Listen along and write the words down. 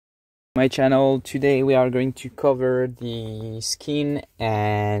My channel. Today we are going to cover the skin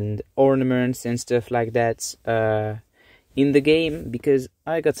and ornaments and stuff like that in the game, because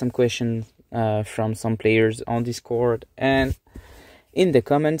I got some questions from some players on Discord and in the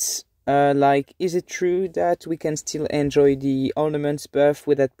comments, like, is it true that we can still enjoy the ornaments buff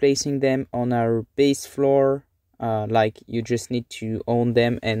without placing them on our base floor? Like, you just need to own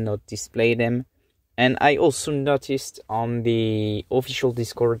them and not display them. And I also noticed on the official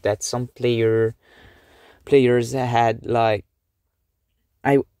Discord that some players had, like,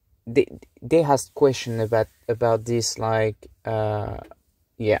 they asked question about this, like,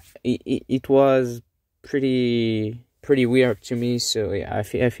 yeah, it was pretty weird to me. So yeah, I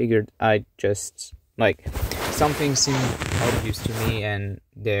figured I just, like, something seemed obvious to me, and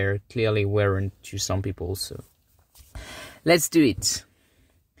there clearly weren't to some people. So let's do it.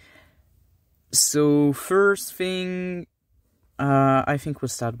 So first thing, I think we'll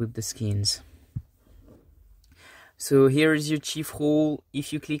start with the skins. So here is your chief hole.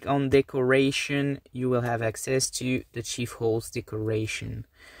 If you click on decoration, you will have access to the chief hole's decoration.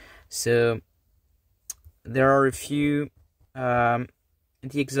 So there are a few. The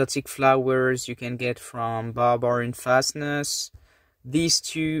exotic flowers you can get from Barbarian Fastness. These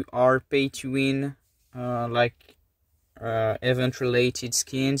two are pay to win, like event related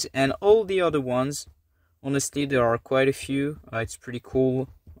skins, and all the other ones, honestly, there are quite a few. It's pretty cool.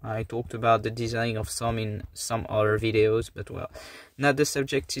 I talked about the design of some in some other videos, but well, not the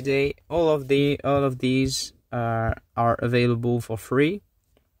subject today. All of these are available for free,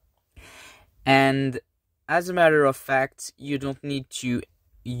 and as a matter of fact, you don't need to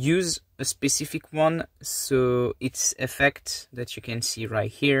use a specific one. So its effect that you can see right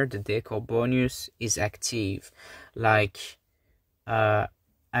here, the decor bonus, is active. Like, I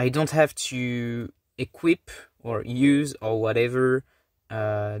don't have to equip or use or whatever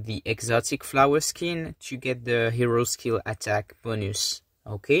the exotic flower skin to get the hero skill attack bonus.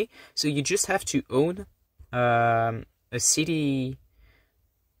 Okay, so you just have to own a city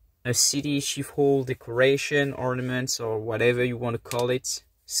chief hole decoration, ornaments, or whatever you want to call it,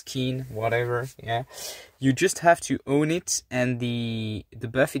 skin, whatever. Yeah, you just have to own it, and the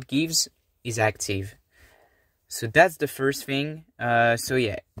buff it gives is active. So that's the first thing. So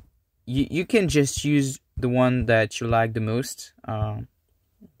yeah, you can just use the one that you like the most.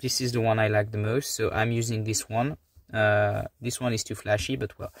 This is the one I like the most, so I'm using this one. This one is too flashy,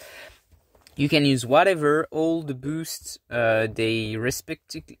 but well, you can use whatever. All the boosts they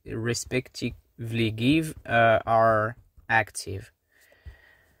respectively give are active.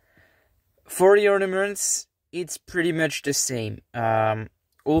 For the ornaments, it's pretty much the same.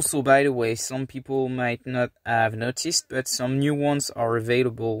 Also, by the way, some people might not have noticed, but some new ones are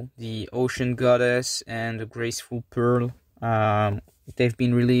available. The Ocean Goddess and the Graceful Pearl. They've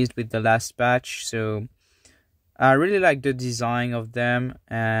been released with the last patch, so I really like the design of them.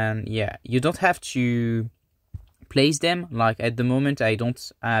 And yeah, you don't have to place them. Like, at the moment, I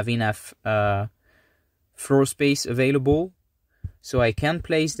don't have enough floor space available, so I can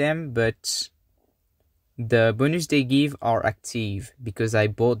place them, but the bonus they give are active because I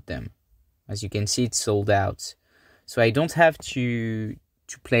bought them. As you can see, it's sold out, so I don't have to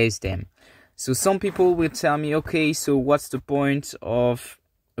place them. So some people will tell me, okay, so what's the point of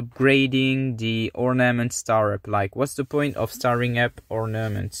upgrading the ornament star up? Like, what's the point of starring up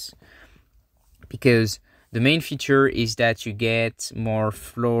ornaments? Because the main feature is that you get more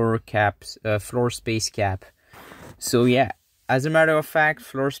floor space cap. So yeah, as a matter of fact,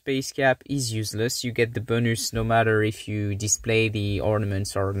 floor space cap is useless. You get the bonus no matter if you display the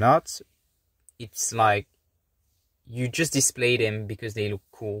ornaments or not. It's like, you just display them because they look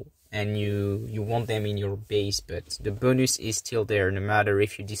cool and you want them in your base, but the bonus is still there no matter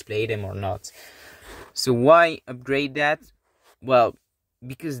if you display them or not. So why upgrade that? Well,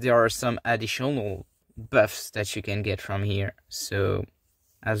 because there are some additional buffs that you can get from here. So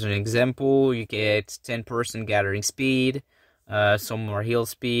as an example, you get 10% gathering speed, some more heal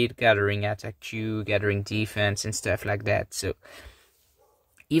speed, gathering attack Q, gathering defense, and stuff like that. So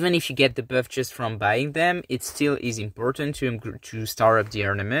even if you get the buff just from buying them, it still is important to star up the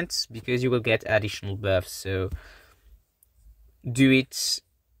ornaments, because you will get additional buffs. So do it.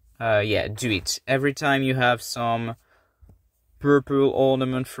 Yeah, do it. Every time you have some purple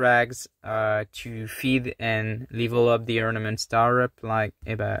ornament frags to feed and level up the ornament star up, like,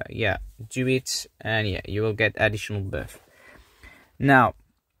 yeah, do it, and yeah, you will get additional buff. Now,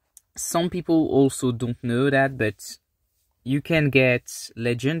 some people also don't know that, but you can get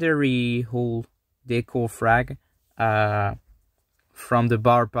legendary whole decor frag from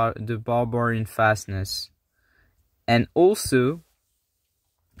the Barbarian Fastness. And also,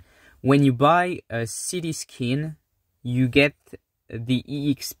 when you buy a city skin, you get the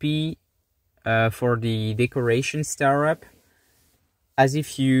EXP for the decoration star up, as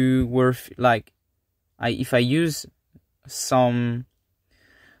if you were like, if I use some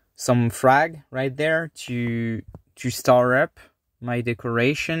frag right there to star up my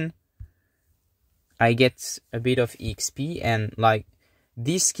decoration, I get a bit of EXP. And like,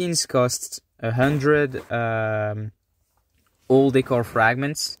 these skins cost 100 all decor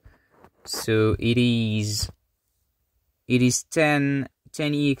fragments, so it is 10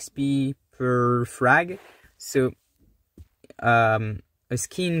 EXP per frag. So a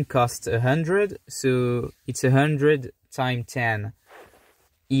skin costs 100, so it's 100 times 10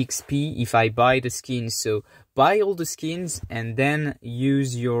 EXP if I buy the skins. So buy all the skins and then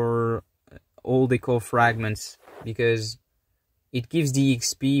use your all decor fragments, because it gives the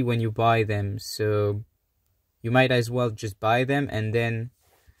EXP when you buy them. So you might as well just buy them and then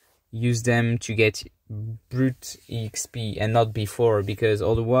use them to get brute EXP and not before, because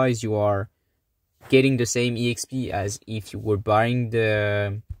otherwise you are getting the same EXP as if you were buying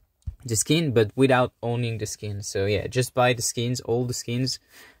the skin but without owning the skin. So yeah, just buy the skins, all the skins,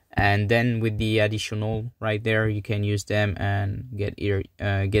 and then with the additional right there you can use them and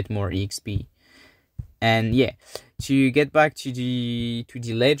get more EXP. And yeah, to get back to the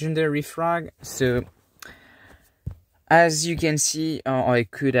legendary frag, so as you can see, I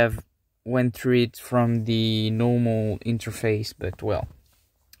could have went through it from the normal interface, but well,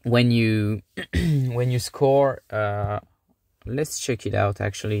 when you when you score, let's check it out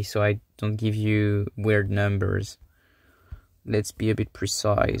actually, so I don't give you weird numbers. Let's be a bit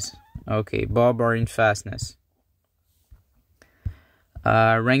precise. Okay, barbarian fastness.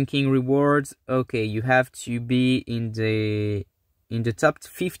 Ranking rewards. Okay, you have to be in the top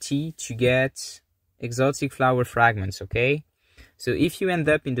 50 to get exotic flower fragments. Okay, so if you end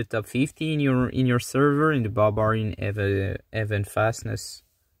up in the top 50 in your server in the barbarian event fastness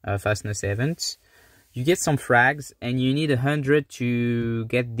event, you get some frags, and you need 100 to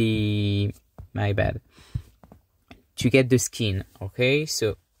get the skin. Okay,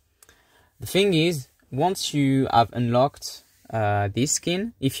 so the thing is, once you have unlocked this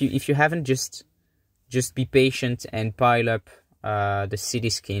skin, if you haven't, just be patient and pile up the city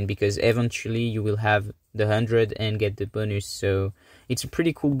skin, because eventually you will have the 100 and get the bonus. So it's a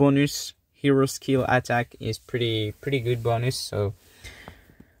pretty cool bonus. Hero skill attack is pretty good bonus, so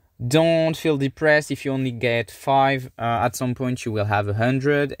don't feel depressed if you only get 5. At some point you will have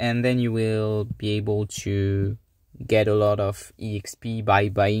 100, and then you will be able to get a lot of EXP by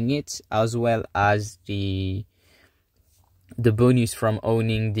buying it, as well as the bonus from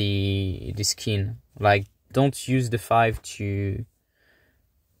owning the skin. Like, don't use the 5 to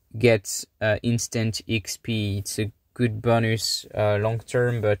get instant XP. It's a good bonus long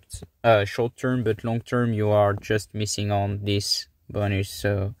term, but short term, but long term you are just missing on this bonus.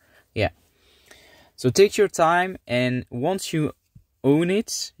 So yeah, so take your time, and once you own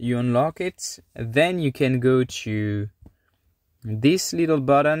it, you unlock it, then you can go to this little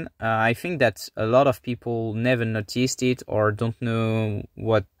button. I think that a lot of people never noticed it or don't know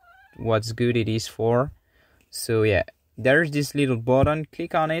what's good it is for. So yeah, there's this little button,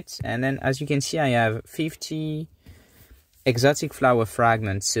 click on it, and then as you can see, I have 50 exotic flower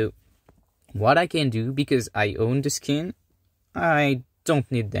fragments. So what I can do, because I own the skin, I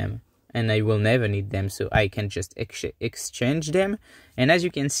don't need them, and I will never need them, so I can just exchange them. And as you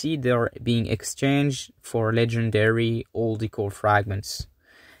can see, they're being exchanged for legendary all decor fragments.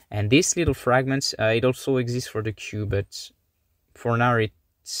 And these little fragments, it also exists for the queue, but for now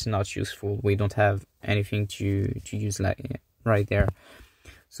it's not useful. We don't have anything to use like right there.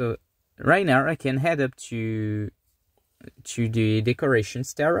 So right now I can head up to the decoration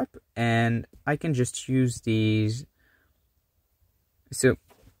star up, and I can just use these. So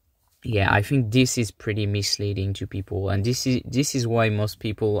yeah, I think this is pretty misleading to people, and this is why most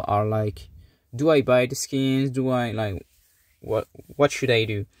people are like, do I buy the skins? Do I like what should I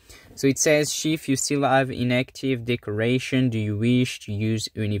do? So it says, Chief, you still have inactive decoration. Do you wish to use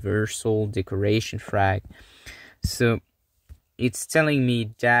universal decoration frag? So it's telling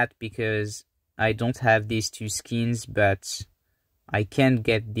me that because I don't have these 2 skins, but I can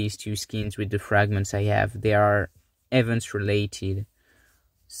get these 2 skins with the fragments I have. They are events related.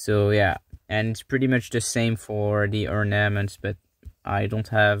 So yeah, and it's pretty much the same for the ornaments, but I don't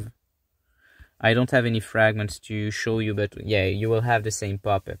have any fragments to show you, but yeah, you will have the same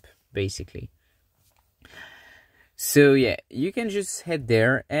pop-up basically. So yeah, you can just head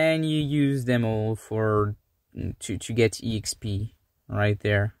there and you use them all for to get EXP right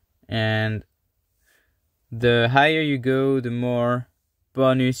there. And the higher you go, the more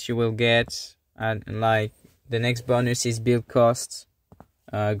bonus you will get, and like the next bonus is build cost,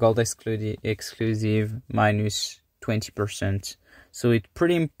 gold exclusive minus 20%. So it's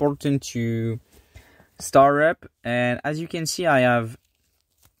pretty important to start up. And as you can see, I have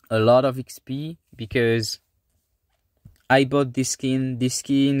a lot of XP because I bought this skin. This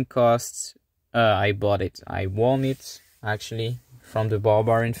skin costs, I won it actually from the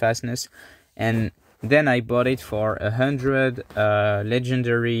Barbarian Fastness, and then I bought it for 100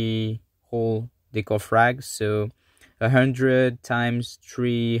 legendary whole decor frags. So 100 times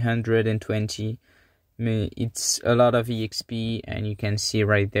 320. I mean, it's a lot of EXP, and you can see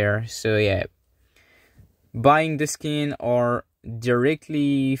right there. So yeah, buying the skin or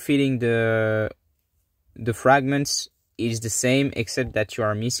directly feeding the fragments is the same, except that you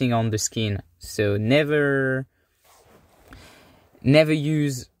are missing on the skin. So never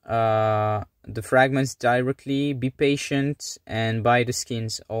use the fragments directly. Be patient and buy the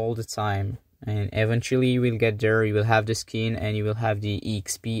skins all the time, and eventually you will get there. You will have the skin and you will have the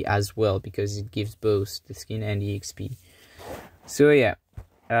EXP as well, because it gives both the skin and the EXP. So yeah,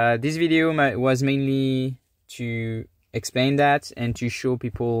 this video was mainly to explain that and to show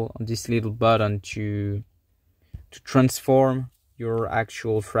people this little button to transform your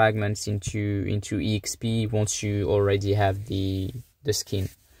actual fragments into EXP once you already have the skin.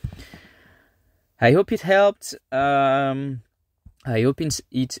 I hope it helped. I hope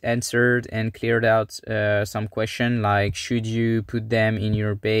it answered and cleared out some question, like should you put them in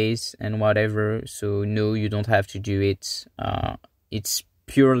your base and whatever. So no, you don't have to do it. It's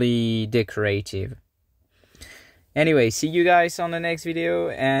purely decorative. Anyway, see you guys on the next video,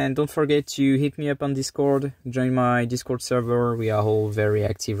 and don't forget to hit me up on Discord. Join my Discord server. We are all very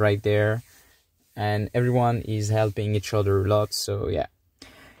active right there, and everyone is helping each other a lot. So yeah,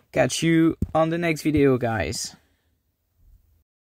 catch you on the next video, guys.